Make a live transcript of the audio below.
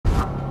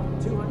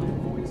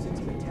246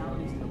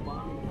 fatalities in the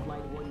bombing of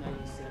Flight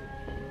 197.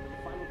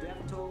 The final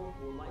death toll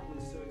will likely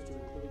surge to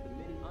include the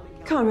many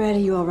unaccounted... Conrad, are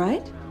you all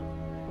right?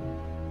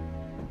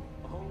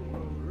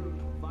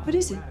 What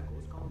is it?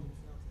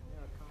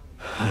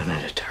 I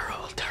made a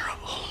terrible,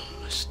 terrible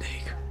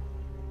mistake.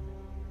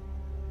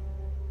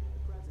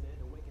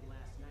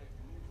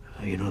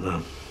 You know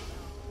the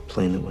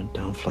plane that went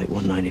down, Flight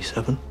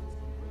 197?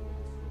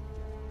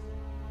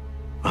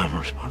 I'm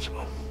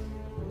responsible.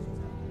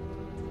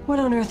 What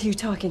on earth are you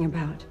talking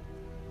about?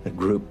 The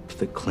group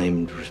that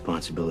claimed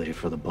responsibility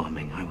for the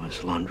bombing, I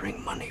was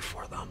laundering money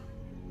for them.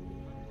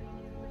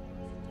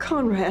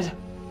 Conrad.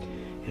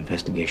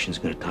 Investigation's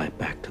gonna tie it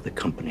back to the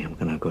company. I'm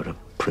gonna go to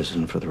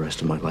prison for the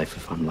rest of my life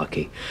if I'm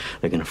lucky.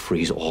 They're gonna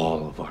freeze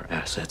all of our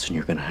assets, and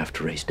you're gonna have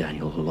to raise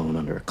Daniel alone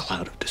under a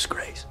cloud of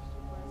disgrace.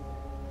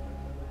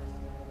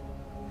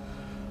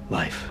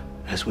 Life,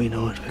 as we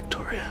know it,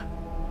 Victoria,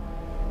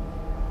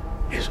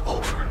 is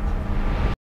over.